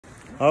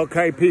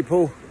Okay,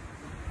 people,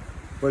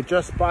 we're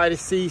just by the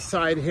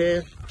seaside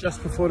here,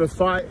 just before the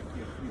fight.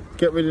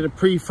 Get rid of the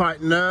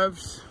pre-fight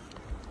nerves.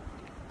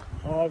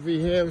 Harvey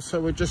here, so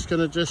we're just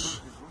gonna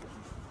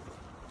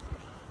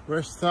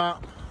rest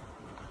up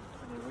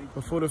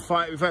before the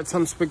fight. We've had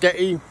some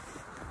spaghetti.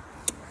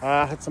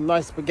 Had some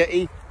nice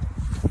spaghetti.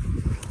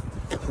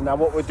 So now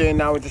what we're doing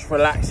now, we're just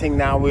relaxing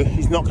now.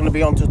 He's not going to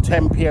be on till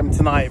 10 p.m.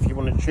 tonight if you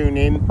want to tune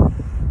in.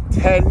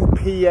 10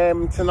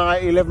 p.m.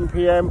 tonight, 11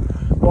 p.m.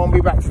 Won't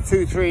be back to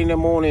 2, 3 in the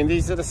morning.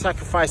 These are the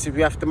sacrifices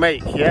we have to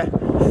make, yeah?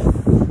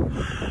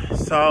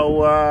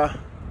 So,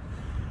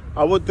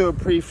 I would do a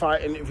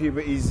pre-fight interview,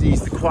 but he's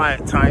the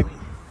quiet type.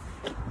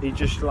 He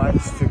just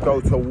likes to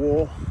go to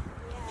war.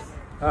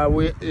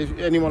 If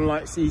anyone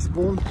likes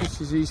Eastbourne,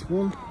 this is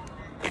Eastbourne.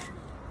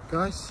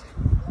 Guys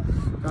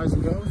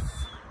and girls.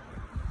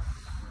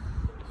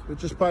 We're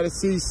just by the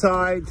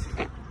seaside.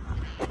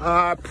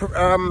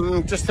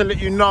 Just to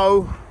let you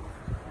know,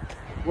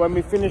 when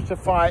we finish the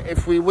fight,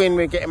 if we win,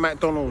 we're getting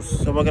McDonald's.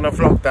 So we're gonna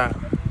vlog that.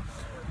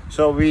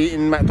 So we'll be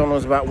in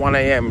McDonald's about 1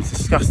 a.m. It's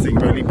disgusting,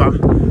 really, but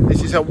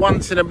this is a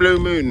once in a blue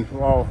moon.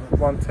 Well,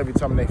 once every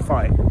time they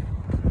fight.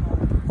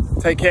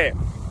 Take care.